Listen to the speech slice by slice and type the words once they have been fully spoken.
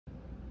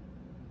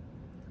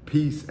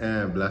Peace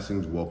and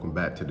blessings. Welcome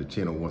back to the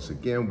channel once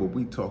again, where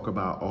we talk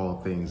about all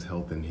things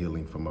health and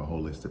healing from a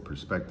holistic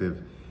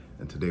perspective.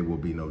 And today will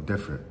be no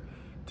different.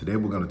 Today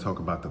we're going to talk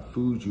about the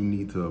foods you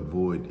need to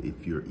avoid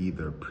if you're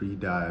either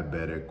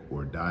pre-diabetic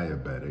or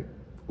diabetic,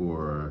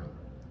 or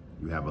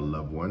you have a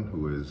loved one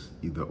who is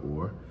either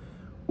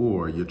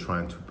or you're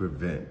trying to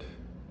prevent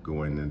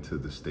going into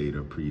the state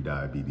of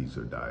pre-diabetes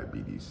or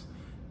diabetes.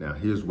 Now,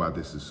 here's why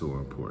this is so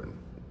important.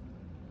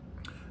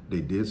 They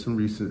did some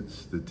recent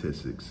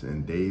statistics,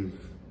 and they've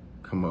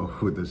come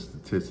up with a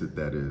statistic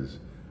that is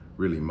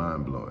really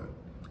mind-blowing.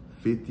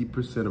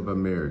 50% of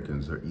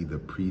Americans are either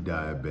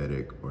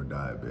pre-diabetic or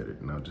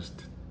diabetic. Now,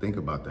 just think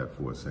about that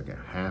for a second.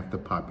 Half the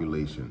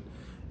population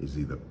is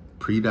either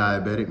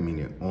pre-diabetic,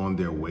 meaning on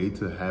their way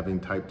to having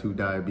type 2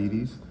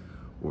 diabetes,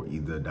 or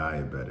either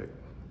diabetic.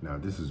 Now,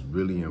 this is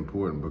really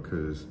important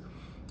because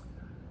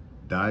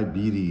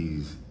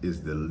diabetes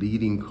is the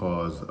leading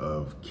cause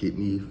of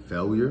kidney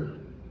failure.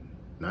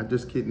 Not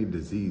just kidney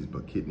disease,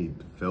 but kidney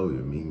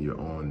failure, meaning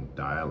you're on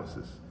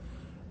dialysis.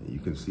 And you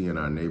can see in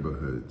our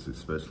neighborhoods,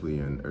 especially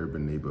in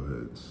urban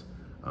neighborhoods,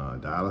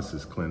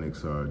 dialysis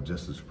clinics are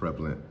just as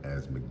prevalent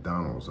as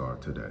McDonald's are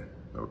today,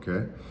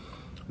 okay?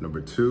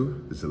 Number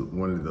two is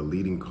one of the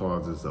leading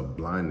causes of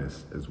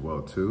blindness as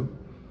well too.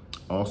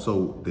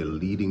 Also the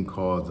leading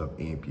cause of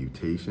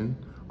amputation.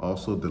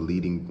 Also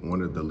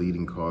one of the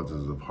leading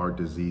causes of heart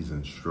disease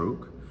and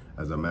stroke.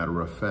 As a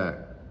matter of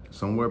fact,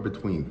 somewhere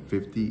between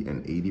 50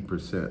 and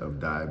 80% of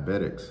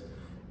diabetics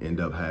end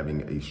up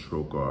having a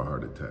stroke or a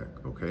heart attack,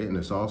 okay? And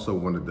it's also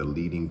one of the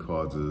leading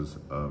causes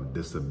of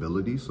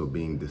disability, so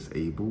being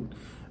disabled,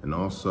 and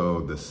also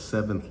the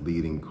 7th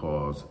leading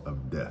cause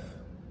of death,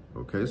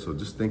 okay? So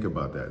just think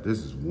about that.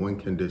 This is one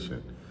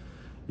condition,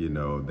 you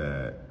know,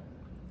 that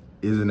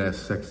isn't as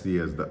sexy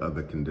as the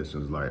other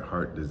conditions like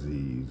heart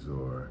disease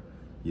or,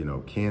 you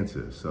know,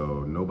 cancer. So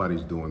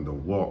nobody's doing the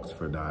walks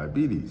for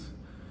diabetes.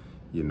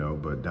 You know,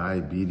 but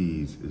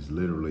diabetes is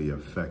literally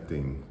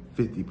affecting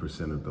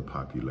 50% of the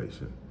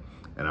population.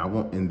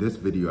 And in this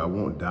video, I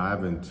won't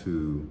dive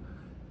into,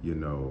 you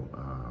know,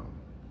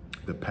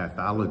 the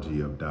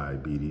pathology of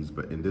diabetes,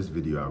 but in this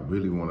video, I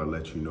really want to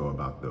let you know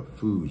about the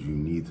foods you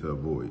need to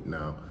avoid.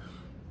 Now,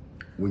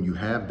 when you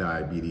have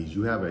diabetes,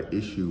 you have an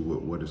issue with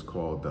what is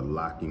called the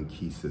lock and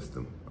key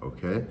system,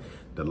 okay?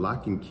 The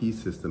lock and key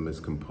system is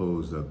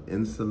composed of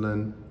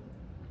insulin,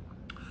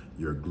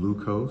 your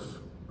glucose,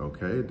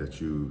 okay, that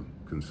you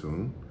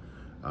consume,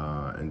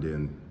 and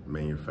then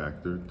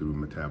manufacture through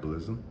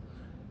metabolism,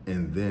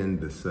 and then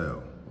the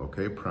cell,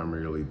 okay,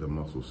 primarily the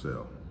muscle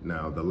cell.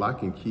 Now, the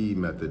lock and key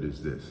method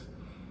is this.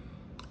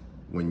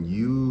 When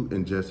you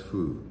ingest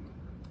food,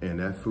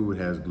 and that food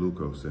has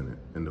glucose in it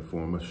in the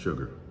form of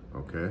sugar,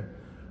 okay,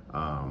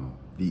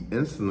 the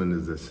insulin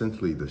is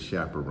essentially the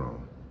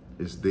chaperone.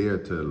 It's there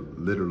to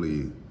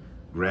literally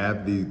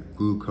grab the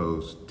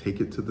glucose, take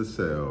it to the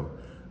cell,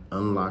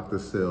 unlock the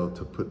cell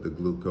to put the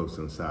glucose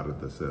inside of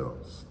the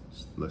cells.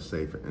 Let's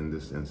say, in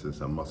this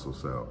instance, a muscle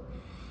cell.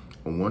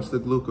 And once the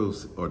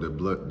glucose or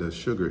the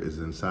sugar is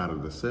inside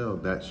of the cell,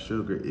 that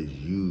sugar is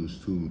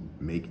used to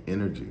make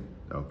energy,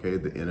 okay?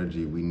 The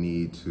energy we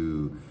need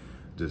to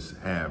just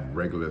have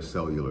regular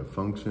cellular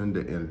function,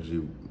 the energy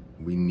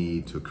we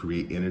need to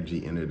create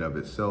energy in and of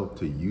itself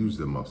to use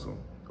the muscle,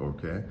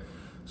 okay?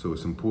 So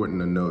it's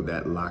important to know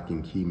that lock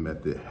and key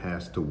method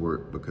has to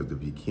work, because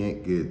if you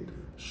can't get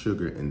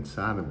sugar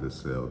inside of the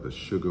cell, the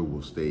sugar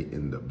will stay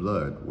in the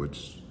blood,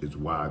 which is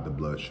why the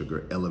blood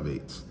sugar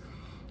elevates,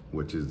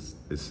 which is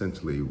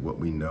essentially what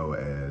we know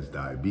as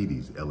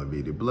diabetes,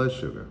 elevated blood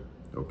sugar,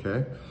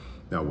 okay?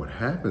 Now what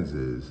happens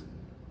is,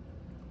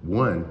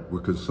 one, we're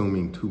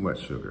consuming too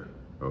much sugar,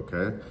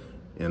 okay?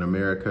 In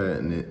America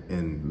and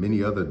in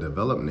many other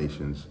developed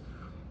nations,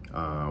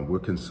 we're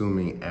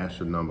consuming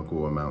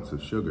astronomical amounts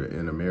of sugar.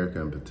 In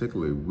America in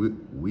particular,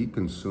 we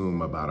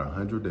consume about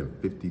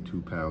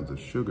 152 pounds of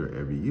sugar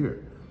every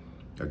year.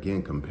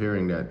 Again,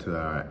 comparing that to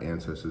our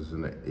ancestors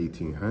in the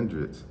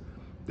 1800s,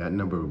 that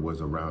number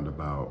was around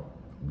about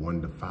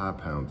 1 to 5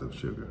 pounds of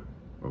sugar,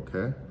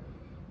 okay?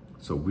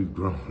 So we've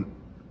grown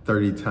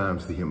 30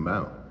 times the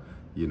amount,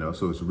 you know?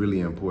 So it's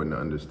really important to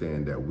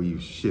understand that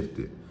we've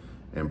shifted.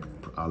 And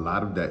a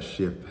lot of that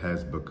shift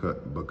has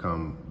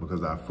become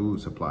because our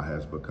food supply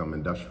has become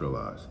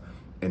industrialized,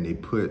 and they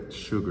put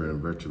sugar in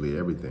virtually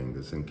everything.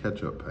 It's in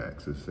ketchup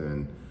packs, it's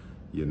in,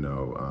 you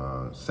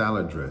know,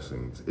 salad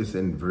dressings. It's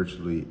in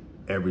virtually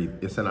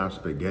it's in our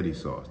spaghetti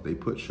sauce. They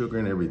put sugar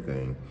in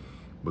everything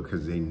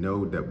because they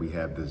know that we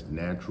have this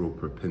natural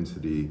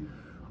propensity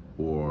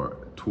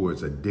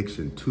towards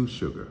addiction to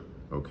sugar,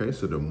 okay?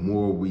 So the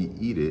more we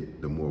eat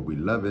it, the more we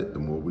love it, the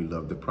more we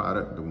love the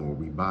product, the more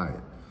we buy it.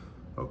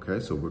 Okay,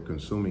 so we're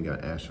consuming an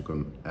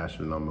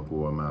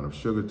astronomical amount of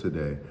sugar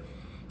today.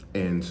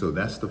 And so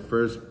that's the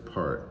first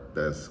part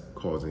that's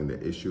causing the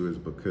issue, is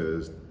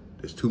because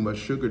there's too much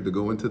sugar to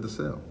go into the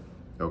cell,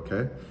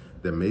 okay?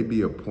 There may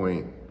be a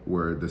point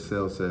where the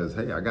cell says,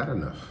 hey, I got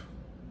enough,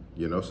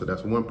 you know, so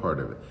that's one part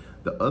of it.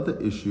 The other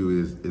issue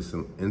is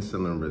some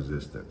insulin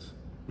resistance,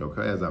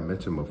 okay? As I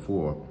mentioned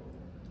before,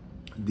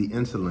 The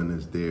insulin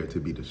is there to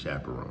be the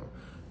chaperone.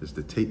 It's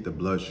to take the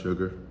blood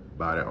sugar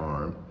by the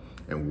arm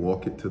and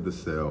walk it to the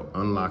cell,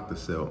 unlock the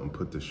cell, and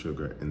put the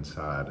sugar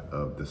inside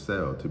of the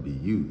cell to be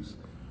used,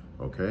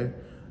 okay?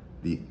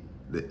 The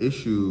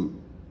issue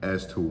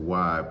as to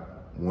why,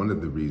 one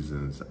of the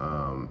reasons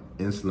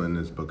insulin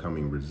is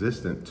becoming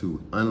resistant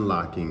to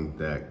unlocking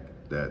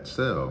that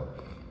cell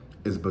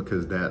is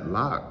because that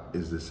lock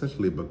is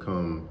essentially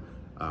become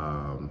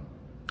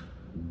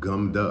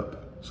gummed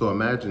up. So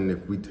imagine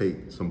if we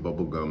take some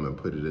bubble gum and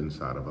put it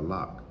inside of a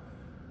lock,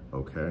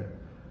 okay?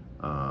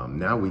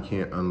 Now we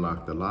can't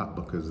unlock the lock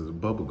because there's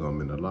bubble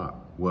gum in the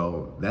lock.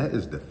 Well, that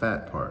is the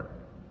fat part,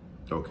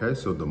 okay?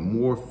 So the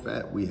more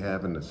fat we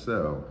have in the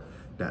cell,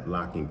 that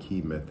lock and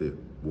key method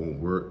won't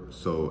work.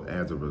 So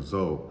as a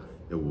result,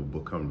 it will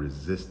become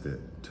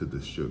resistant to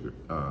the sugar,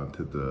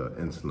 to the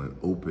insulin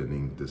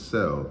opening the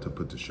cell to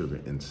put the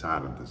sugar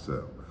inside of the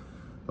cell,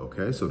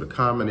 okay? So the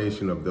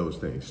combination of those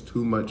things,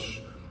 too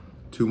much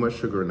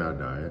sugar in our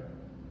diet,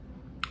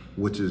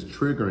 which is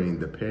triggering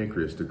the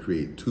pancreas to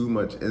create too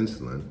much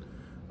insulin,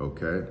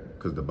 okay?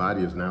 Because the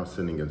body is now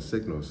sending a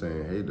signal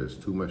saying, hey, there's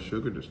too much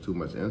sugar, there's too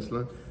much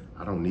insulin,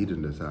 I don't need it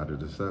inside of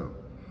the cell.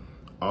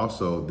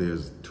 Also,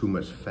 there's too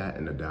much fat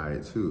in the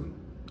diet too,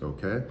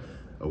 okay?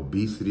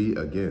 Obesity,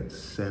 again,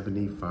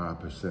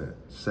 75%.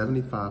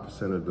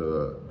 75% of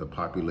the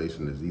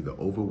population is either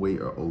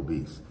overweight or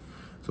obese.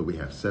 So we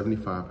have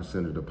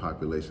 75% of the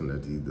population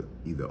that's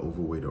either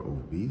overweight or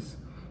obese.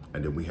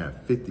 And then we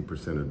have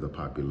 50% of the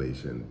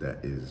population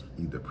that is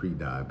either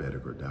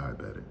pre-diabetic or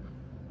diabetic.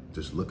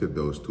 Just look at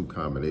those two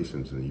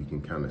combinations and you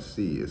can kind of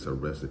see it's a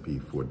recipe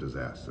for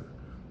disaster,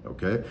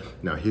 okay?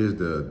 Now here's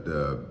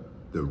the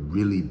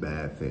really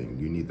bad thing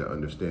you need to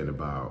understand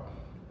about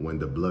when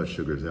the blood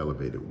sugar is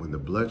elevated. When the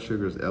blood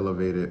sugar is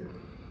elevated,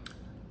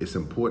 it's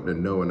important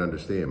to know and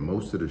understand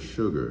most of the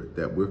sugar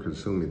that we're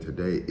consuming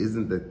today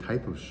isn't the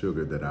type of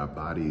sugar that our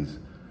bodies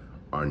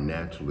are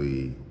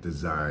naturally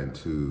designed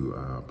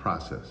to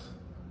process,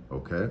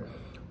 okay?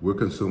 We're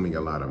consuming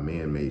a lot of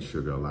man-made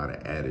sugar, a lot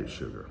of added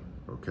sugar,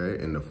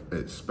 okay?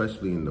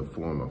 Especially in the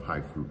form of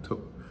high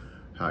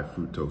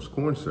fructose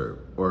corn syrup,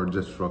 or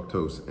just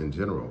fructose in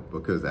general,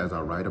 because as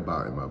I write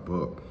about in my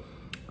book,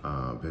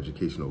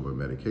 Vegucation Over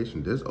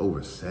Medication, there's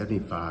over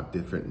 75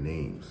 different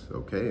names,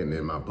 okay? And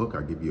in my book,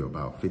 I give you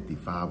about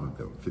 55 of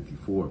them,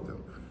 54 of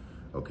them,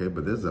 okay?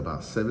 But there's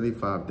about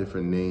 75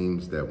 different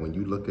names that when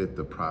you look at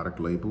the product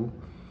label,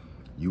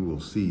 you will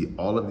see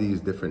all of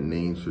these different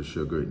names for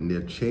sugar, and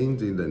they're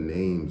changing the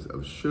names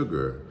of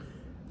sugar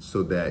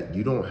so that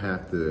you don't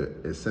have to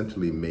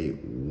essentially make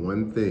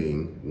one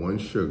thing, one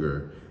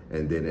sugar,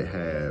 and then it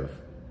have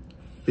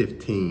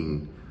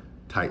 15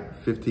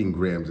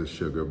 grams of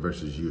sugar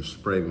versus you're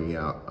spreading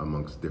out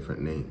amongst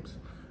different names,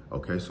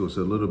 okay? So it's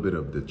a little bit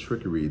of the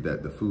trickery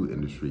that the food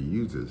industry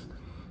uses,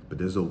 but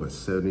there's over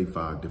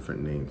 75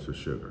 different names for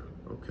sugar,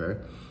 okay?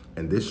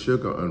 And this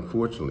sugar,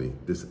 unfortunately,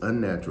 this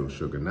unnatural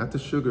sugar, not the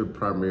sugar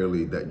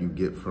primarily that you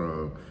get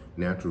from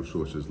natural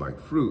sources like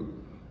fruit,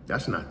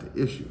 that's not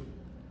the issue.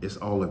 It's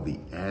all of the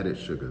added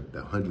sugar,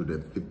 the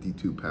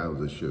 152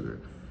 pounds of sugar,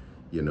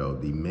 you know,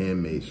 the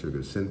man-made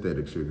sugar,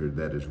 synthetic sugar,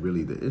 that is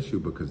really the issue,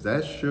 because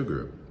that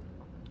sugar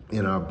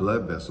in our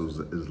blood vessels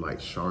is like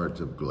shards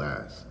of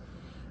glass.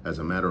 As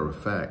a matter of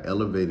fact,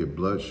 elevated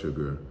blood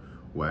sugar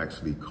will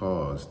actually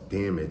cause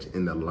damage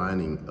in the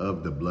lining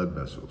of the blood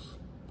vessels,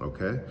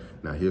 okay?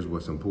 Now here's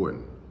what's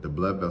important. The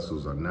blood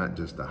vessels are not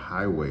just the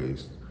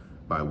highways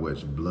by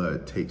which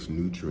blood takes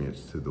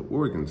nutrients to the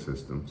organ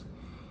systems.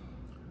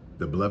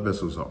 The blood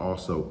vessels are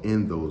also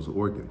in those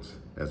organs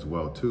as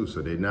well too.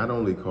 So they not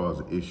only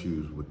cause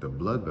issues with the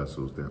blood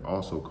vessels, they're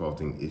also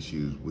causing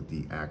issues with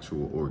the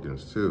actual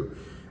organs too.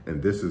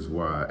 And this is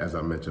why, as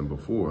I mentioned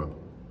before,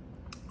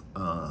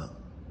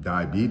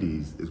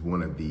 diabetes is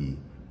one of the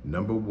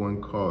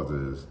 #1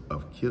 causes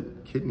of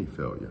kidney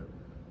failure.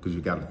 Because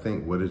you got to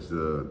think, what is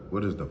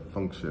the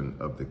function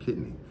of the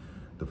kidney?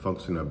 The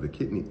function of the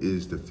kidney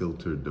is to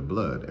filter the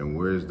blood. And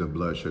where is the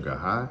blood sugar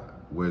high?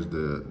 Where's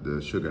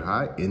the sugar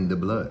high? In the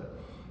blood.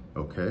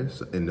 Okay,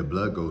 so, and the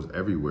blood goes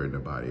everywhere in the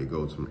body. It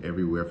goes from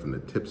everywhere, from the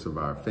tips of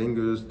our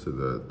fingers to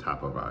the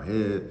top of our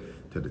head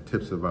to the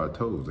tips of our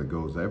toes. It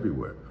goes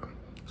everywhere.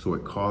 So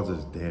it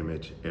causes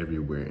damage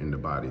everywhere in the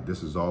body.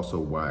 This is also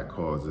why it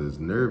causes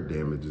nerve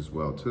damage as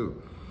well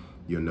too.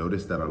 You'll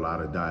notice that a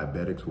lot of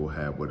diabetics will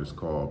have what is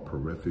called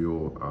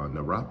peripheral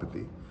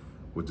neuropathy,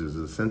 which is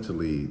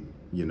essentially,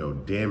 you know,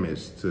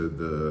 damage to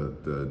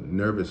the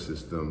nervous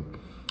system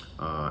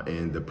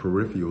and the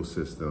peripheral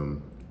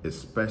system,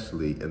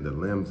 especially in the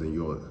limbs, and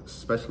you'll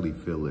especially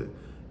feel it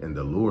in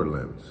the lower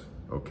limbs,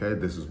 okay?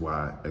 This is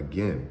why,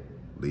 again,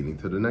 leading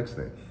to the next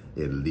thing,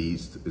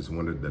 it's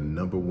one of the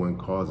 #1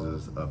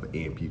 causes of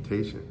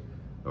amputation,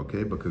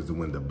 okay? Because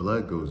when the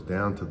blood goes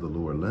down to the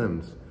lower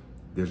limbs,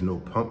 there's no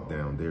pump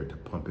down there to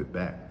pump it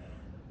back.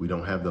 We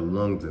don't have the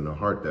lungs and the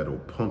heart that'll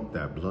pump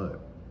that blood,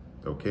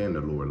 okay, in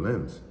the lower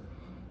limbs.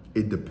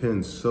 It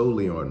depends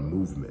solely on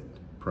movement,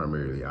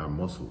 primarily our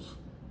muscles,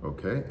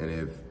 okay? And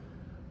if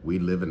we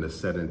live in a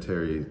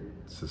sedentary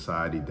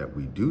society that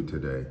we do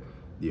today,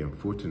 the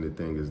unfortunate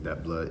thing is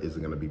that blood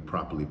isn't going to be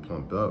properly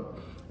pumped up.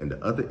 And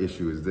the other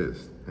issue is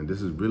this, and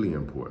this is really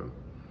important.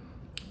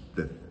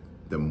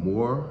 The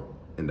more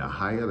and the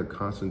higher the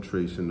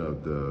concentration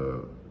of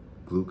the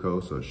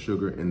glucose or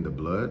sugar in the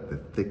blood, the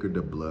thicker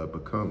the blood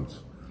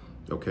becomes.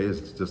 Okay,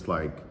 it's just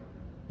like,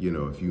 you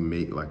know, if you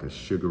make like a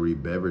sugary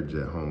beverage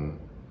at home,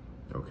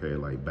 okay,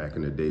 like back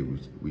in the day,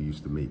 we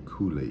used to make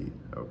Kool-Aid,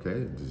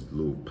 okay? Just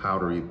little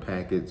powdery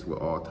packets with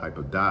all type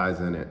of dyes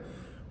in it,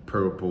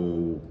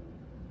 purple,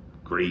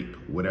 grape,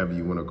 whatever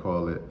you want to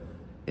call it,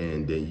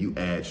 and then you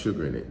add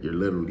sugar in it. You're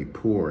literally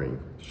pouring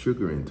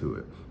sugar into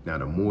it. Now,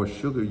 the more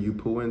sugar you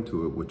pour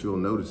into it, what you'll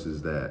notice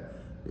is that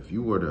if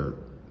you were to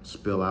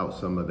spill out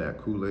some of that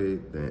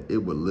Kool-Aid, then it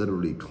would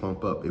literally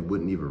clump up. It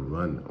wouldn't even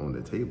run on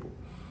the table.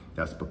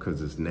 That's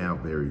because it's now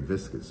very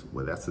viscous.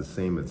 Well, that's the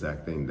same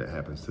exact thing that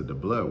happens to the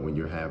blood when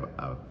you have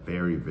a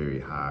very, very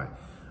high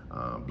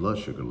blood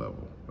sugar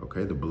level,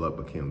 okay? The blood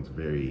becomes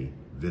very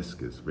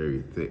viscous,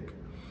 very thick,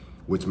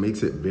 which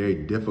makes it very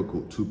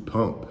difficult to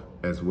pump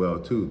as well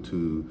too,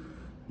 to,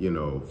 you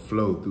know,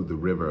 flow through the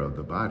river of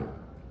the body.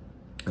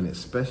 And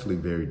especially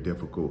very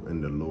difficult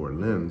in the lower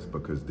limbs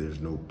because there's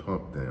no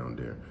pump down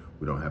there.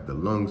 We don't have the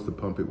lungs to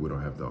pump it. We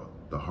don't have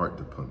the heart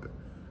to pump it,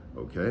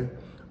 okay?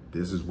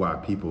 This is why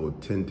people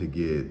tend to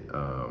get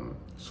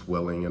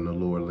swelling in the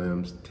lower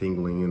limbs,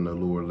 tingling in the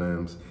lower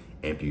limbs,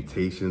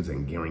 amputations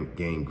and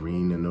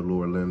gangrene in the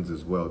lower limbs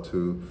as well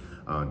too.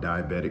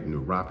 Diabetic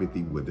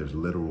neuropathy where there's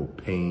literal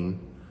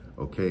pain,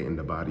 okay, in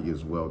the body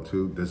as well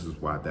too. This is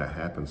why that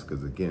happens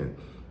because again,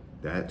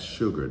 that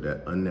sugar,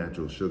 that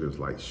unnatural sugar is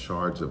like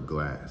shards of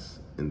glass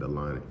in the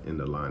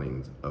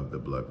linings of the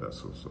blood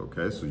vessels,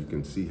 okay? So you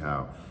can see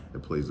how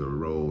it plays a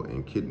role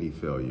in kidney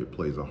failure, it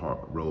plays a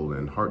role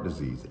in heart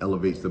disease,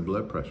 elevates the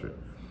blood pressure,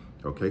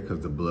 okay?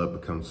 Because the blood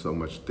becomes so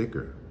much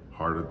thicker,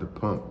 harder to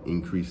pump,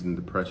 increasing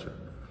the pressure,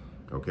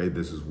 okay?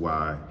 This is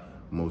why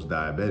most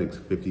diabetics,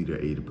 50 to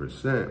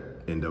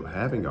 80%, end up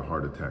having a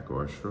heart attack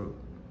or a stroke,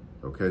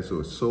 okay?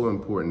 So it's so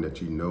important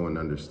that you know and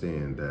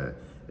understand that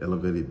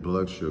elevated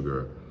blood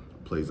sugar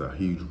plays a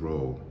huge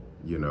role,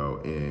 you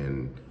know,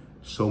 in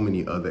so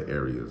many other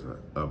areas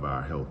of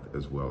our health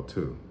as well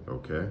too,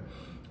 okay?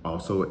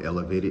 Also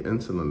elevated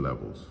insulin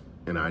levels.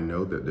 And I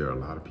know that there are a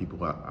lot of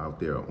people out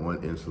there on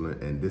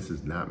insulin, and this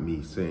is not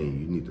me saying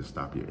you need to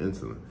stop your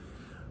insulin.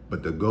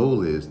 But the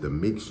goal is to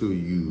make sure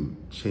you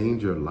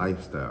change your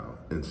lifestyle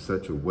in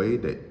such a way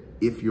that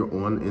if you're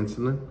on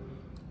insulin,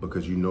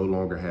 because you no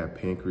longer have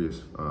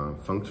pancreas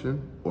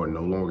function or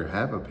no longer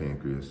have a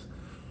pancreas,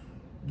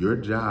 your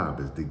job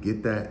is to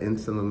get that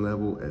insulin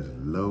level as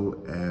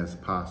low as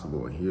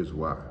possible. And here's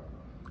why.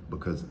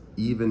 Because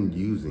even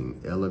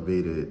using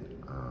elevated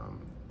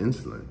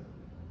insulin,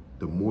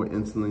 the more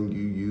insulin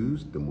you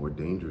use, the more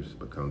dangerous it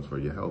becomes for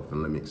your health.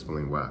 And let me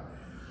explain why.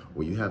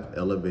 When you have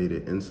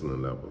elevated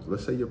insulin levels,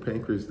 let's say your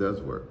pancreas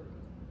does work.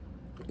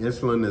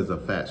 Insulin is a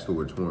fat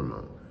storage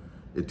hormone.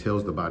 It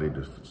tells the body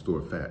to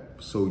store fat.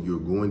 So you're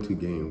going to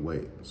gain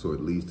weight. So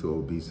it leads to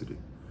obesity,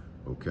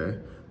 okay?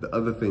 The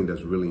other thing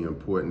that's really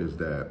important is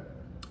that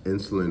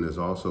insulin is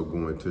also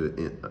going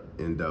to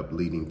end up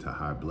leading to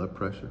high blood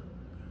pressure,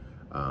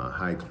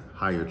 higher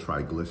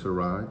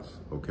triglycerides,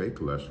 okay,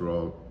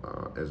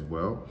 cholesterol as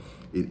well.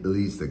 It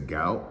leads to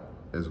gout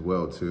as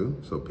well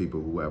too. So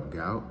people who have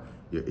gout,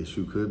 your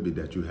issue could be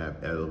that you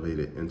have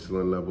elevated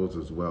insulin levels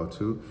as well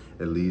too.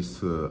 It leads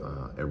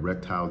to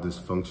erectile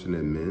dysfunction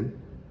in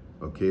men,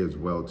 okay, as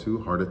well too.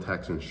 Heart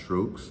attacks and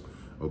strokes.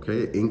 Okay,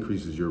 it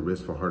increases your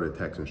risk for heart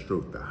attacks and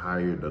stroke, the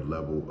higher the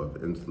level of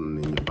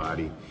insulin in your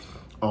body.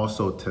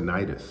 Also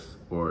tinnitus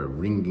or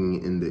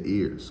ringing in the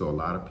ear. So a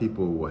lot of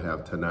people will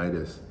have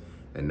tinnitus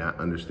and not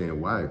understand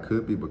why. It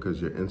could be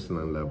because your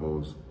insulin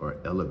levels are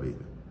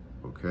elevated,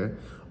 okay?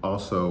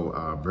 Also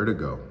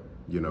vertigo,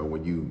 you know,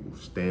 when you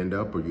stand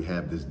up or you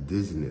have this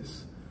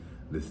dizziness,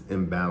 this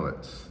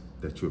imbalance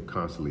that you're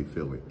constantly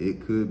feeling.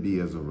 It could be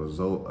as a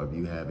result of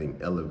you having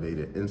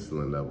elevated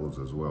insulin levels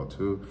as well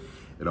too.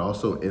 It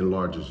also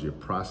enlarges your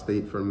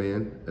prostate for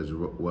men as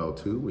well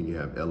too when you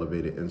have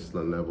elevated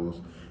insulin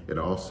levels. It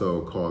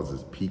also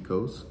causes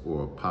PCOS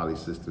or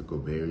polycystic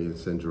ovarian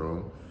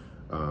syndrome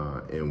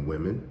in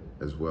women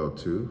as well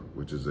too,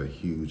 which is a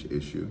huge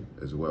issue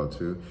as well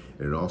too.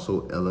 And it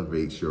also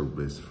elevates your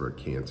risk for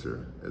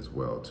cancer as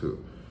well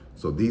too.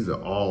 So these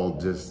are all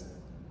just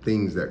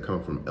things that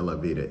come from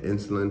elevated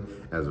insulin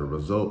as a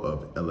result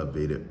of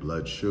elevated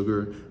blood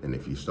sugar. And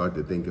if you start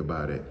to think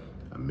about it,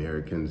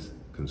 Americans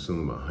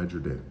consume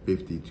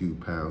 152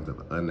 pounds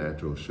of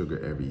unnatural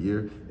sugar every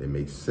year. It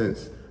makes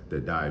sense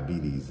that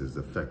diabetes is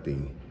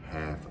affecting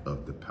half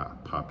of the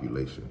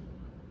population.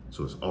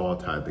 So it's all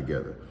tied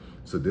together.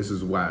 So this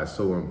is why it's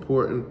so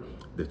important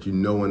that you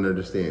know and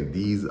understand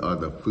these are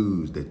the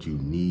foods that you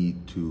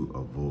need to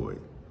avoid.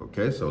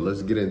 Okay, so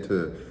let's get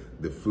into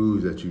the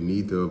foods that you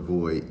need to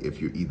avoid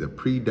if you're either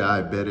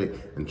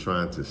pre-diabetic and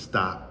trying to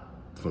stop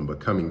from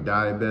becoming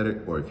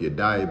diabetic, or if you're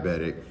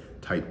diabetic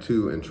type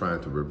 2 and trying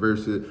to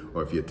reverse it,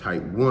 or if you're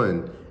type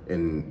 1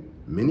 and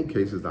many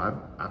cases,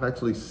 I've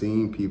actually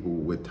seen people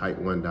with type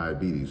 1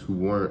 diabetes who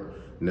weren't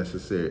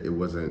necessarily, it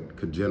wasn't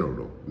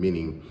congenital,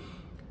 meaning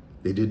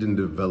they didn't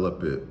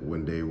develop it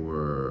when they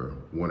were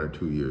 1 or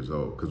 2 years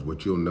old. Because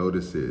what you'll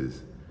notice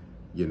is,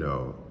 you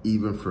know,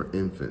 even for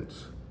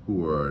infants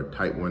who are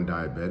type 1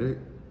 diabetic,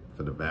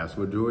 for the vast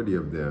majority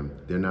of them,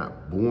 they're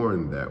not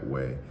born that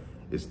way.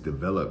 It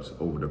develops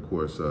over the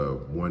course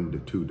of 1 to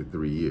 2 to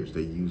 3 years.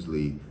 They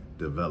usually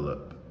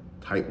develop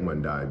type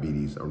 1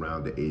 diabetes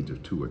around the age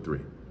of 2 or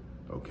 3,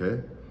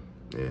 okay?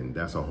 And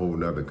that's a whole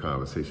nother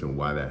conversation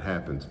why that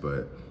happens,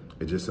 but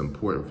it's just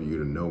important for you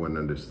to know and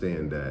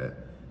understand that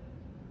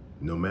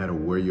no matter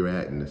where you're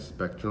at in the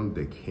spectrum,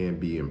 there can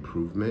be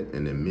improvement,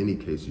 and in many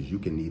cases, you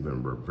can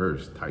even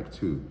reverse type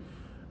 2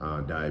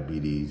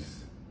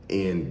 diabetes,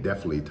 and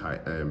definitely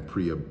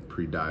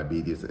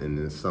pre-diabetes, and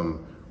in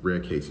some rare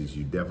cases,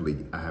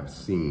 I have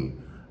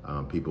seen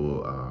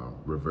people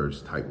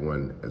reverse type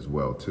 1 as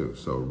well too.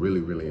 So really,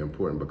 really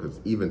important,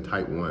 because even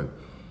type 1,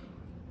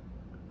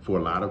 for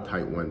a lot of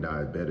type 1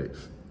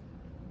 diabetics,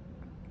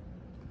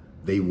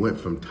 they went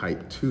from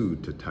type 2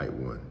 to type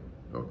 1,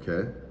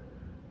 okay?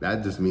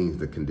 That just means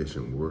the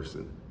condition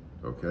worsened,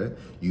 okay?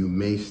 You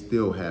may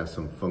still have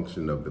some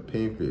function of the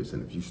pancreas,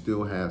 and if you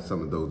still have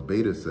some of those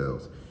beta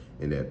cells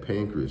in that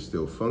pancreas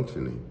still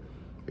functioning,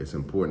 it's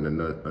important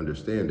to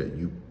understand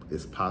that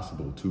it's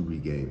possible to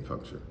regain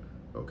function,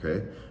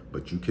 okay?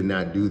 But you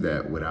cannot do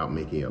that without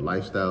making a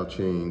lifestyle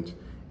change,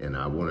 and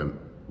I wanna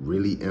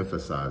really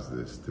emphasize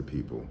this to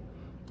people.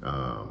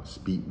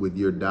 Speak with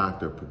your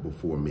doctor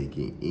before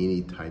making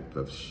any type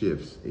of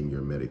shifts in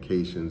your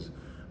medications,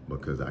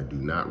 because I do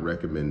not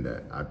recommend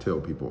that. I tell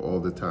people all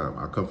the time,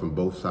 I come from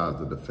both sides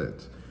of the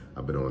fence.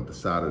 I've been on the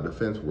side of the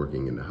fence,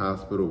 working in the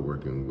hospital,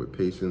 working with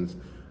patients,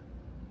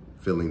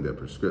 filling their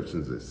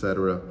prescriptions,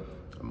 etc.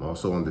 I'm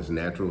also on this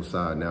natural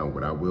side now.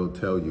 What I will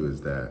tell you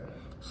is that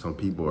some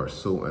people are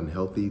so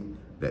unhealthy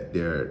that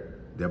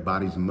their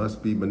bodies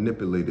must be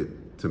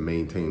manipulated to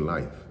maintain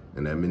life.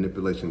 And that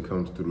manipulation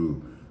comes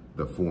through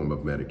the form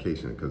of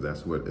medication, because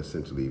that's what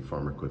essentially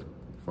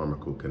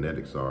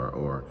pharmacokinetics are,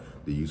 or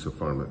the use of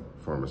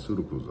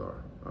pharmaceuticals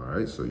are. All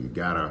right, so you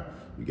gotta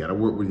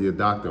work with your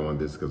doctor on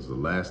this, because the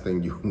last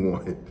thing you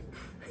want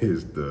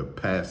is to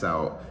pass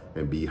out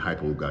and be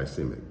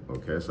hypoglycemic.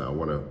 Okay, so I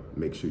want to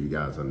make sure you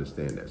guys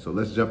understand that. So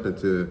let's jump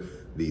into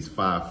these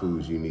 5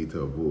 foods you need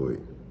to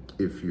avoid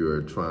if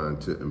you're trying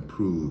to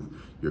improve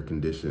your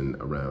condition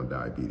around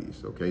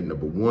diabetes. Okay,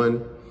 number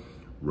 1,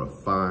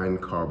 refined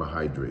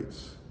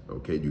carbohydrates.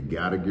 Okay, you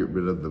gotta get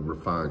rid of the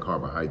refined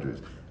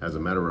carbohydrates. As a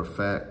matter of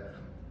fact,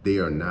 they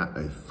are not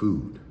a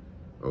food,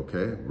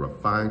 okay?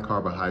 Refined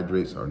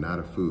carbohydrates are not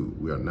a food.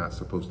 We are not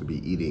supposed to be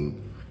eating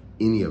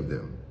any of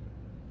them.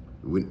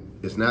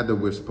 It's not that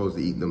we're supposed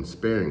to eat them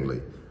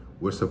sparingly.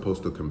 We're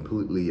supposed to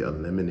completely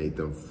eliminate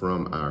them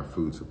from our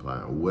food supply.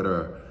 What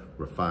are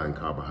refined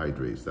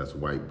carbohydrates? That's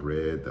white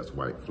bread, that's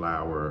white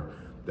flour,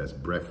 that's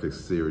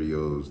breakfast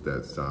cereals,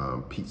 that's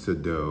pizza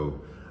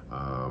dough,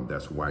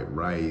 that's white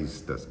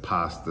rice, that's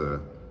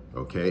pasta,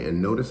 okay?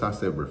 And notice I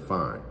said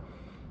refined,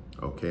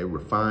 okay?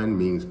 Refined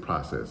means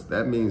processed.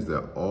 That means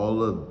that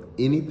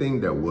anything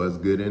that was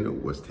good in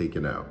it was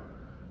taken out.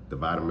 The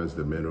vitamins,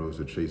 the minerals,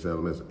 the trace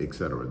elements,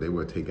 etc. They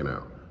were taken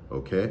out,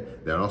 okay?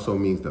 That also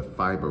means the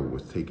fiber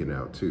was taken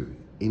out too.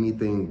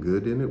 Anything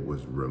good in it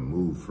was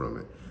removed from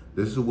it.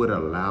 This is what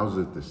allows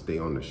it to stay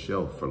on the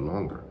shelf for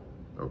longer,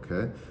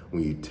 okay?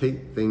 When you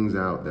take things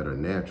out that are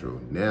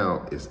natural,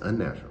 now it's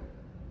unnatural.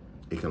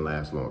 It can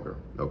last longer,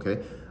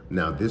 okay?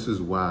 Now, this is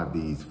why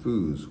these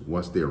foods,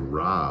 once they're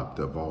robbed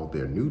of all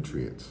their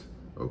nutrients,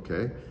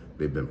 okay,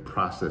 they've been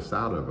processed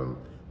out of them,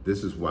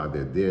 this is why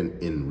they're then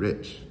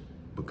enriched,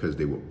 because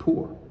they were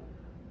poor,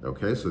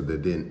 okay? So they're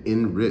then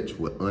enriched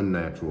with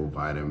unnatural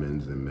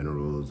vitamins and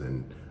minerals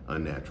and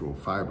unnatural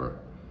fiber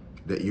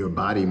that your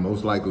body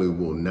most likely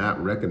will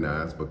not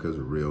recognize, because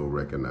real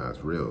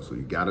recognize real. So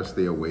you gotta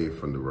stay away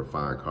from the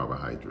refined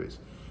carbohydrates.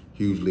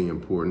 Hugely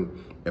important.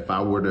 If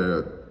I were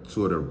to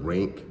sort of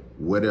rank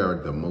what are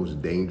the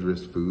most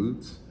dangerous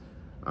foods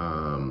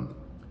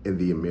in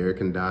the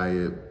American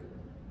diet,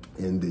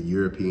 in the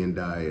European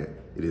diet,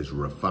 it is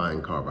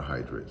refined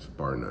carbohydrates,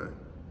 bar none.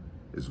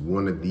 It's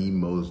one of the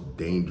most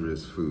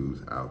dangerous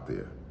foods out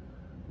there,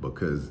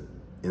 because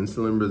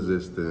insulin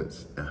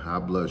resistance and high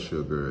blood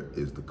sugar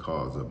is the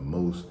cause of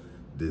most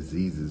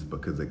diseases,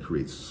 because it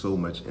creates so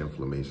much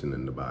inflammation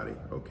in the body,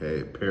 okay?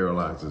 It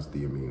paralyzes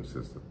the immune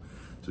system.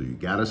 So you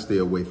gotta stay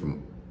away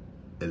from,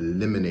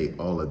 eliminate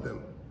all of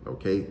them,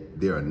 okay?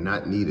 They are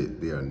not needed,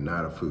 they are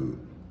not a food.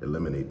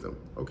 Eliminate them,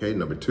 okay?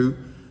 Number 2,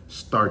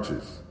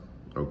 starches,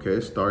 okay?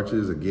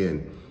 Starches,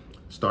 again,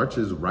 starch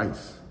is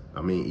rice.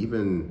 I mean,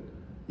 even,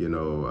 you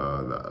know,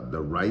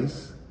 the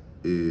rice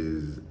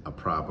is a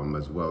problem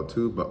as well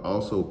too, but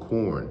also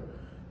corn,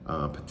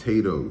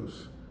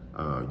 potatoes,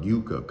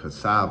 yuca,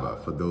 cassava,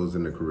 for those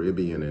in the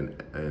Caribbean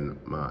and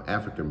my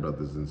African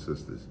brothers and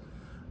sisters.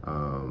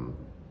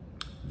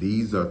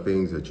 These are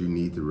things that you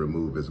need to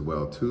remove as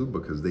well too,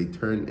 because they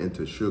turn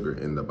into sugar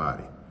in the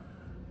body,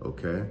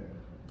 okay?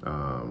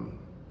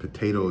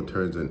 Potato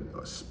turns in,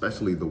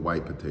 especially the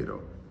white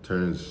potato,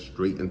 turns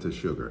straight into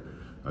sugar.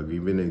 I'll give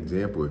you an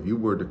example. If you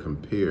were to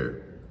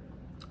compare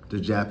the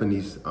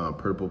Japanese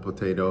purple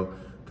potato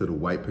to the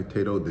white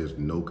potato, there's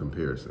no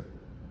comparison.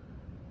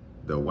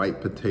 The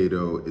white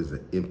potato is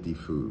an empty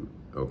food,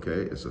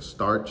 okay? It's a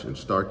starch, and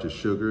starch is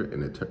sugar,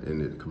 and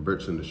it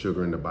converts into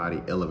sugar in the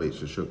body, elevates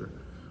the sugar,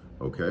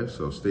 okay?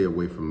 So stay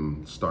away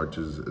from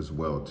starches as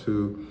well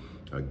too.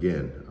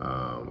 Again,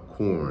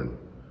 corn,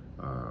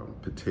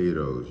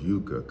 potatoes,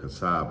 yuca,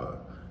 cassava,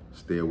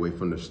 stay away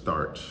from the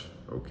starch,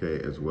 okay,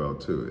 as well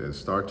too. And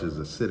starch is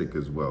acidic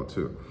as well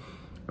too.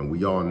 And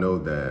we all know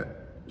that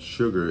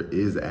sugar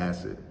is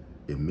acid.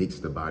 It makes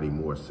the body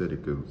more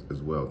acidic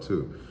as well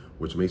too,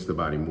 which makes the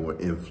body more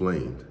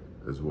inflamed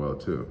as well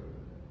too,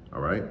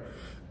 all right?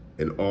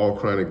 And all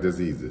chronic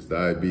diseases,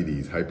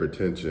 diabetes,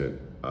 hypertension,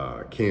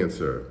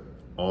 cancer,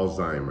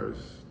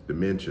 Alzheimer's,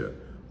 dementia,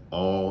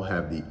 all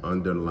have the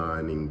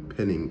underlying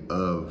pinning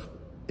of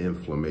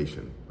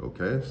inflammation,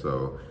 okay?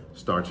 So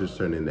starches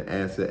turn into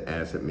acid,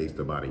 acid makes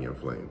the body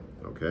inflamed,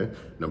 okay?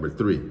 Number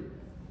 3,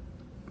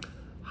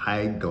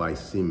 high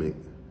glycemic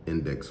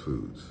index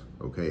foods,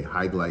 okay?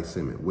 High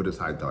glycemic, what is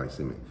high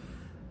glycemic?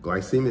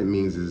 Glycemic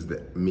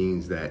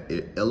means that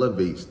it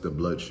elevates the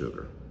blood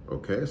sugar,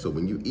 okay? So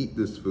when you eat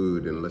this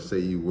food, and let's say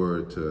you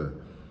were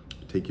to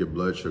take your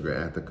blood sugar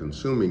after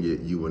consuming it,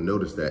 you will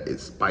notice that it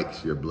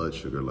spikes your blood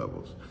sugar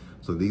levels.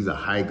 So these are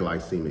high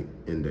glycemic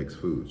index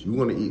foods. You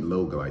want to eat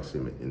low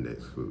glycemic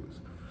index foods,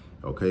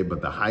 okay?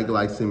 But the high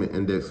glycemic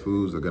index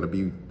foods are going to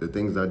be the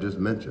things I just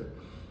mentioned.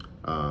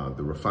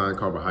 The refined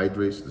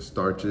carbohydrates, the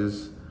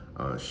starches,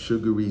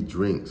 sugary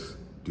drinks.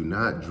 Do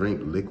not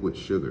drink liquid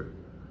sugar,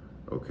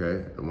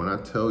 okay? And when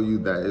I tell you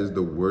that is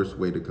the worst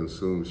way to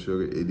consume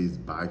sugar, it is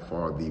by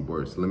far the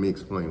worst. Let me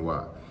explain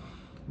why.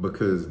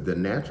 Because the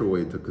natural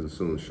way to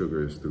consume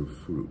sugar is through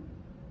fruit,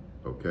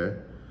 okay?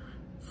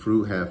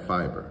 Fruit have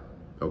fiber,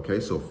 okay?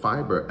 So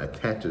fiber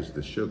attaches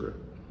to sugar,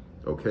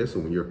 okay? So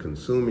when you're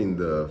consuming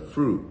the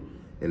fruit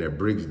and it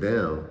breaks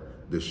down,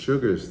 the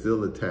sugar is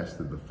still attached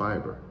to the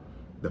fiber.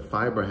 The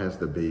fiber has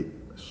to be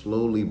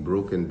slowly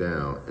broken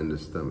down in the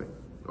stomach,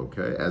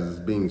 okay? As it's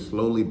being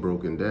slowly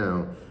broken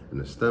down in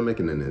the stomach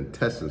and in the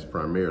intestines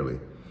primarily,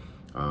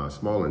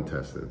 small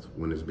intestines,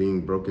 when it's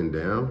being broken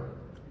down,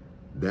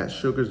 that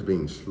sugar is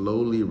being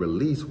slowly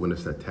released when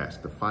it's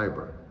attached to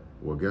fiber.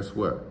 Well, guess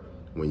what?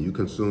 When you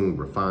consume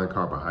refined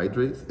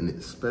carbohydrates, and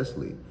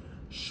especially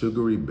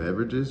sugary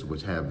beverages,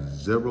 which have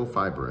zero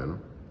fiber in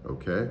them,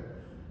 okay?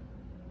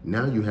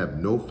 Now you have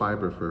no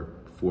fiber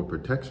for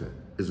protection.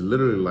 It's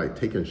literally like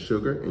taking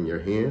sugar in your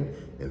hand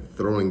and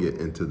throwing it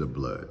into the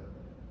blood,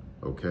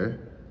 okay?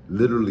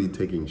 Literally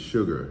taking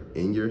sugar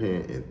in your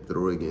hand and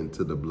throwing it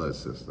into the blood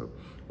system,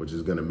 which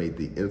is gonna make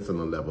the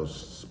insulin levels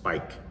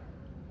spike,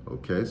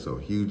 okay? So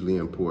hugely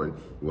important.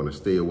 You wanna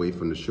stay away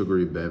from the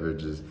sugary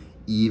beverages,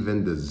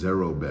 even the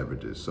zero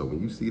beverages. So when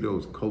you see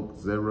those Coke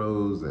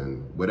Zeros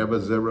and whatever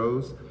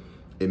zeros,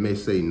 it may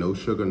say no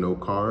sugar, no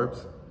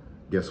carbs.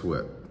 Guess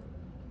what?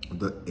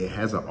 It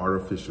has an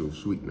artificial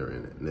sweetener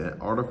in it. And that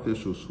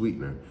artificial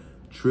sweetener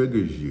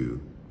triggers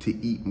you to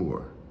eat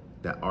more.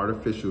 That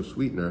artificial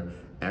sweetener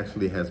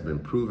actually has been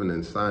proven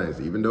in science,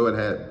 even though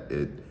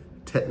it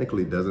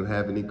technically doesn't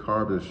have any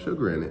carbs or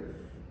sugar in it,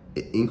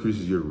 it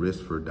increases your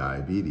risk for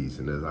diabetes,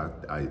 and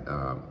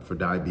for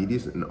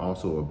diabetes and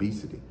also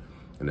obesity.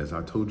 And as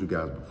I told you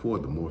guys before,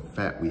 the more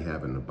fat we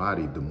have in the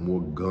body, the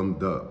more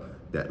gummed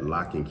up that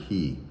lock and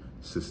key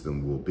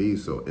system will be.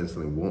 So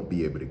insulin won't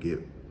be able to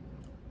get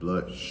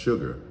blood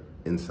sugar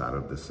inside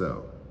of the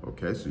cell,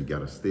 okay? So you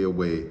gotta stay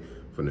away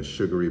from the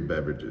sugary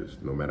beverages,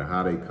 no matter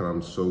how they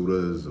come,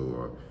 sodas,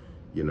 or,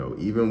 you know,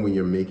 even when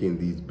you're making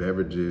these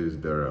beverages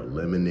that are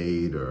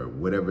lemonade or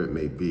whatever it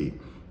may be,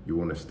 you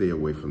wanna stay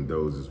away from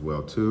those as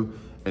well too.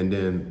 And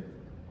then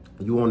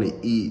you wanna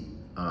eat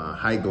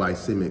high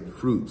glycemic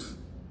fruits,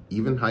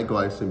 even high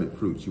glycemic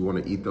fruits. You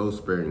wanna eat those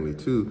sparingly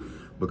too,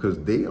 because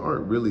they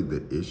aren't really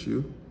the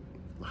issue.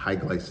 High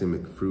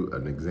glycemic fruit,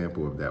 an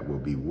example of that will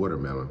be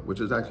watermelon, which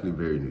is actually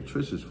very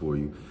nutritious for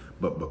you.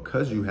 But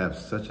because you have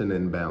such an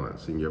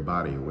imbalance in your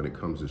body when it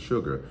comes to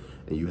sugar,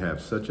 and you have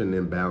such an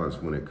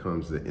imbalance when it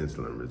comes to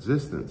insulin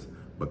resistance,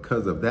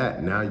 because of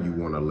that, now you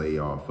want to lay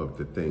off of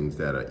the things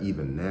that are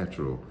even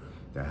natural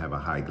that have a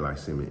high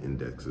glycemic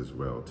index as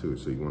well too.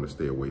 So you want to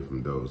stay away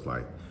from those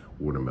like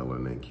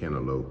watermelon and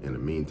cantaloupe. In the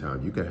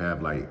meantime, you could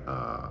have like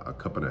a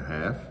cup and a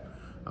half,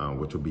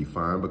 which will be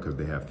fine because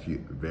they have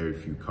very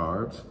few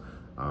carbs.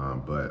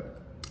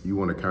 But you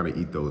want to kind of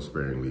eat those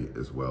sparingly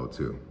as well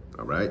too,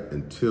 all right?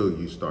 Until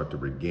you start to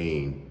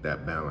regain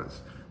that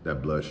balance,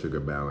 that blood sugar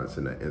balance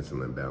and that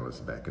insulin balance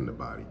back in the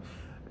body.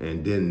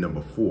 And then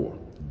number 4,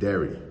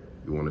 dairy.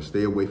 You want to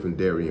stay away from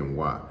dairy, and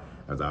why?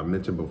 As I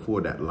mentioned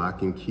before, that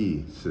lock and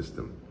key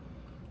system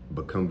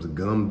becomes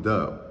gummed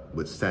up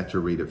with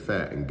saturated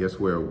fat. And guess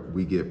where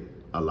we get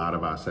a lot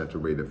of our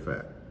saturated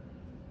fat?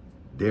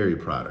 Dairy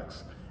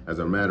products. As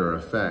a matter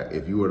of fact,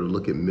 if you were to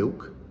look at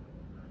milk,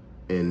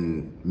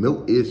 and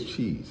milk is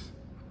cheese,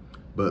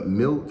 but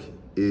milk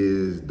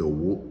is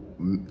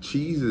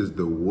cheese is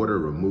the water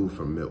removed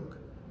from milk.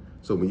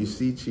 So when you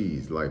see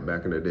cheese, like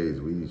back in the days,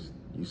 you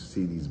used to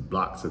see these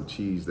blocks of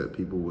cheese that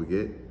people would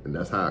get, and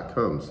that's how it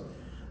comes.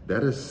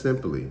 That is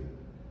simply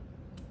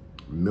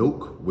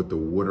milk with the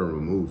water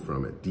removed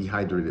from it,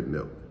 dehydrated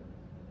milk,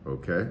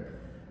 okay?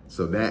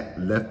 So that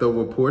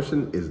leftover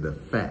portion is the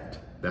fat.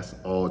 That's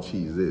all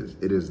cheese is.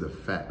 It is the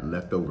fat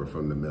left over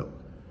from the milk.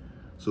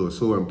 So it's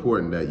so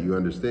important that you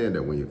understand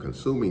that when you're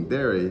consuming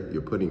dairy,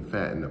 you're putting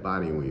fat in the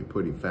body, and when you're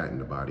putting fat in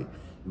the body,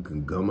 you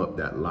can gum up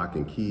that lock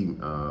and key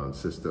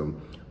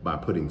system by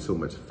putting so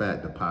much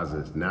fat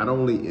deposits, not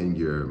only in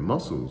your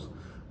muscles,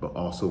 but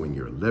also in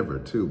your liver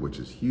too, which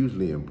is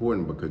hugely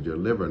important because your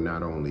liver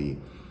not only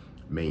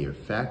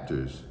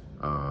manufactures,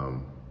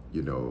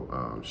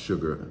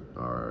 sugar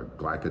or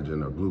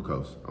glycogen or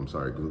glucose,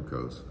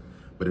 glucose,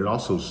 but it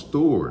also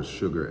stores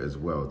sugar as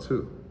well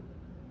too.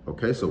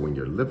 Okay, so when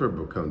your liver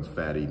becomes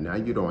fatty, now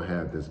you don't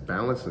have this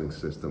balancing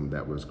system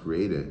that was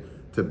created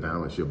to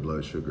balance your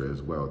blood sugar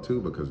as well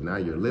too, because now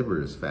your liver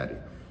is fatty.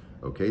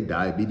 Okay,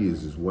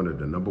 diabetes is one of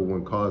the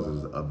 #1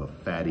 causes of a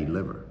fatty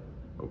liver,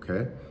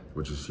 okay,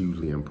 which is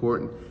hugely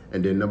important.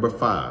 And then number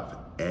 5,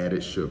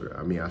 added sugar.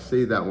 I mean, I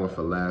say that one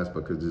for last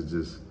because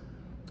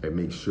it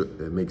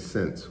makes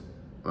sense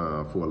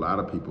for a lot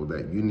of people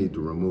that you need to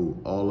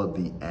remove all of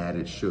the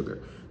added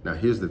sugar. Now,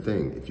 here's the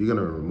thing. If you're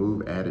gonna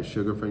remove added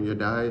sugar from your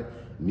diet,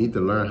 you need to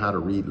learn how to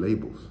read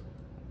labels.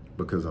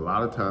 Because a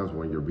lot of times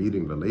when you're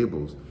reading the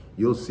labels,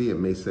 you'll see it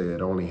may say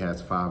it only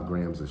has 5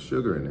 grams of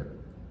sugar in it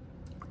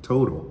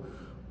total,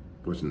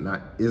 which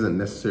isn't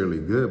necessarily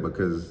good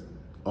because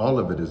all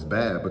of it is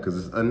bad because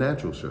it's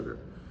unnatural sugar.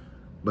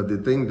 But the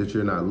thing that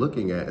you're not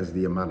looking at is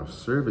the amount of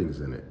servings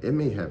in it. It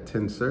may have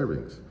 10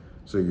 servings.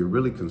 So you're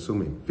really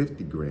consuming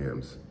 50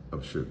 grams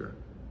of sugar.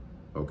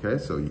 Okay,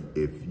 so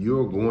if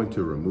you're going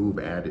to remove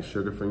added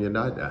sugar from your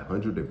diet, that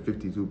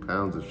 152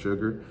 pounds of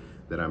sugar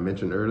that I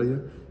mentioned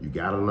earlier, you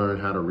gotta learn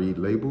how to read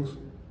labels,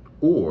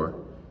 or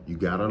you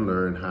gotta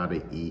learn how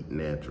to eat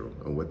natural.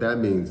 And what that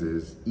means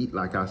is eat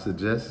like I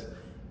suggest,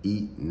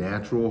 eat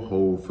natural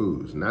whole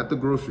foods, not the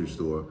grocery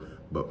store,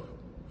 but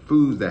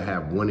foods that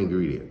have one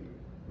ingredient,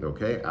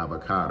 okay?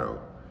 Avocado,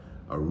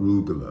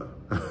 arugula,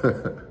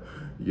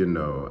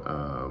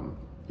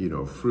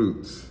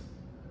 fruits,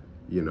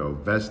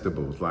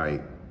 vegetables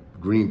like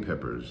green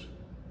peppers,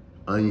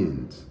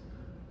 onions,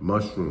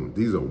 mushrooms.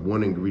 These are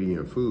one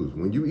ingredient foods.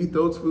 When you eat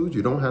those foods,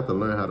 you don't have to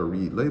learn how to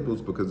read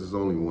labels because it's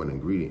only one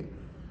ingredient,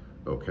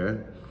 okay?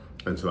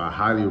 And so I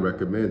highly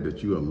recommend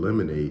that you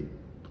eliminate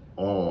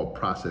all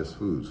processed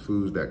foods,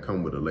 foods that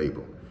come with a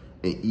label,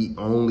 and eat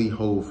only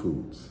whole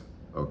foods,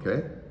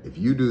 okay? If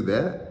you do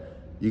that,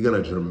 you're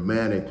gonna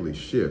dramatically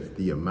shift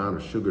the amount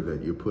of sugar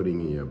that you're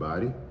putting in your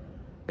body.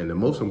 And the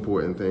most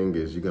important thing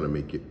is you're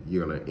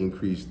gonna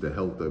increase the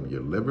health of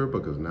your liver,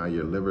 because now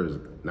your liver is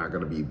not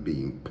gonna be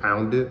being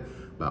pounded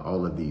by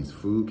all of these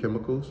food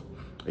chemicals.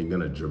 And you're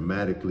gonna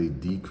dramatically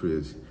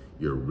decrease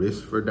your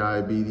risk for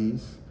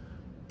diabetes.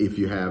 If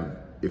you're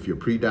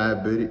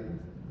pre-diabetic,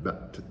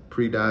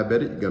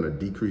 you're gonna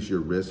decrease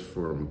your risk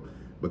from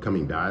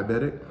becoming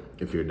diabetic.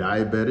 If you're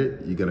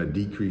diabetic, you're gonna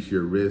decrease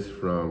your risk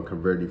from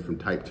converting from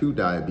type 2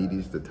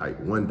 diabetes to type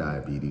 1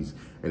 diabetes.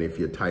 And if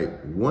you're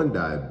type 1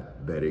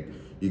 diabetic,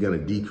 you're gonna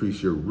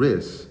decrease your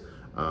risk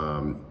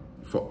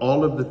for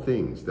all of the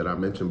things that I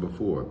mentioned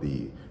before.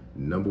 The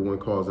 #1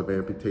 cause of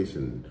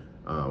amputation,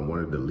 one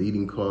of the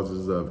leading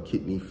causes of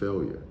kidney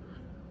failure,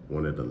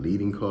 one of the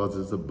leading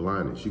causes of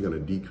blindness. You're gonna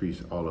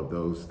decrease all of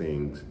those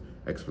things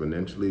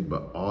exponentially,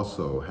 but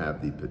also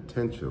have the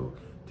potential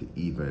to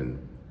even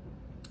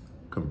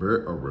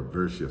convert or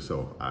reverse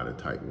yourself out of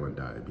type 1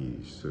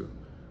 diabetes too.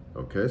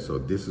 Okay, so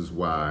this is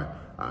why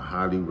I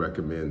highly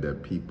recommend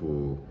that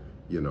people,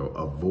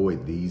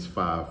 avoid these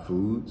 5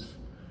 foods,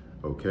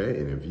 okay?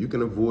 And if you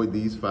can avoid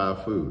these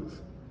 5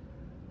 foods,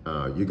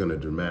 you're gonna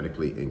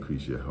dramatically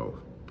increase your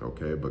health,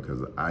 okay?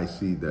 Because I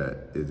see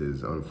that it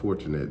is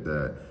unfortunate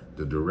that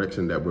the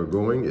direction that we're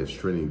going is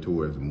trending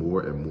towards more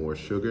and more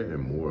sugar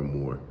and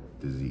more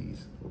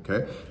disease,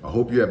 okay? I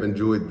hope you have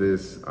enjoyed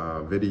this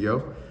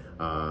video.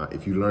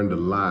 If you learned a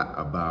lot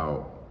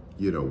about,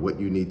 what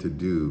you need to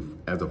do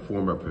as a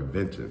form of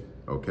prevention,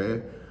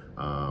 okay?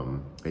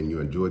 And you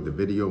enjoyed the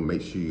video,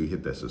 make sure you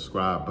hit that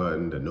subscribe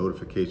button, the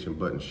notification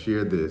button,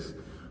 share this,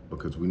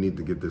 because we need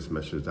to get this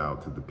message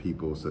out to the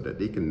people so that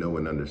they can know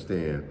and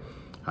understand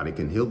how they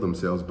can heal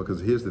themselves.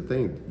 Because here's the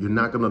thing, you're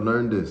not gonna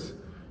learn this,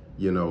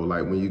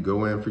 like when you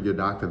go in for your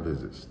doctor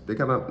visits, they're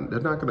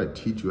not gonna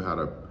teach you how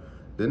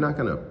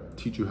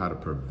to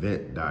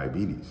prevent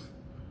diabetes.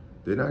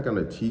 They're not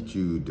gonna teach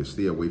you to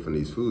stay away from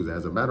these foods.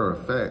 As a matter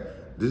of fact,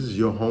 this is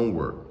your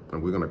homework,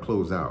 and we're gonna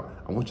close out.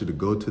 I want you to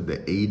go to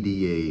the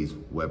ADA's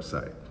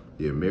website,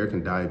 the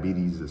American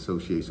Diabetes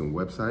Association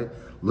website.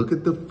 Look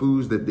at the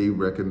foods that they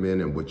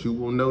recommend, and what you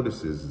will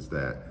notice is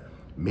that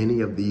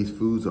many of these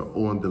foods are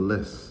on the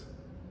list.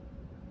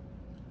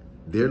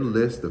 Their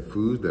list of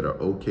foods that are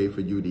okay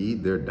for you to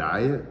eat, their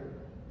diet,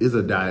 is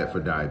a diet for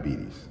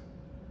diabetes.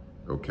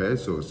 Okay,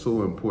 so it's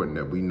so important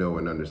that we know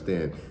and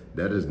understand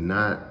that is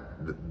not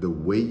the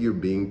way you're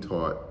being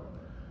taught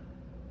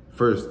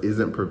first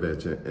isn't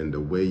prevention, and the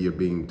way you're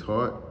being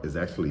taught is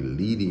actually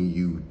leading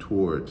you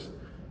towards,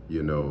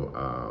 you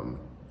know,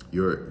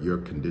 your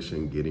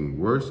condition getting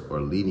worse,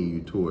 or leading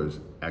you towards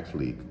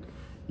actually,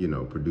 you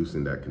know,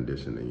 producing that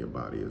condition in your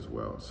body as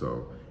well.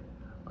 So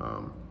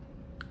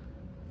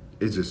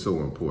it's just so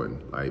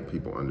important, like,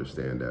 people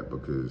understand that,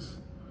 because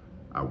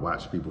I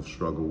watch people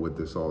struggle with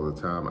this all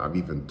the time. I've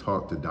even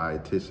talked to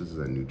dietitians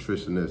and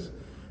nutritionists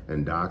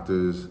and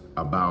doctors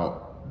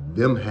about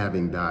them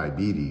having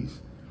diabetes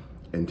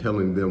and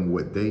telling them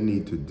what they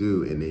need to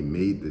do, and they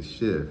made the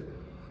shift.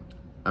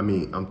 I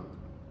mean, I'm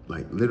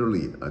like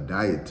literally a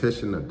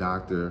dietitian, a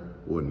doctor,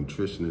 or a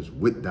nutritionist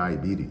with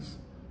diabetes,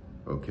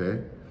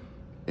 okay?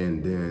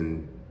 And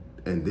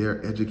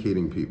they're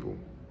educating people.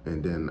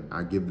 And then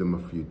I give them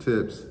a few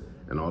tips,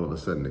 and all of a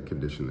sudden the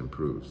condition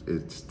improves.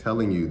 It's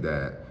telling you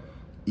that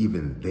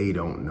even they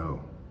don't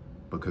know,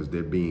 because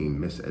they're being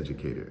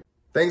miseducated.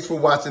 Thanks for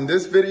watching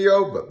this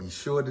video, but be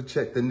sure to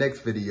check the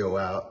next video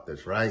out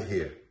that's right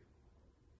here.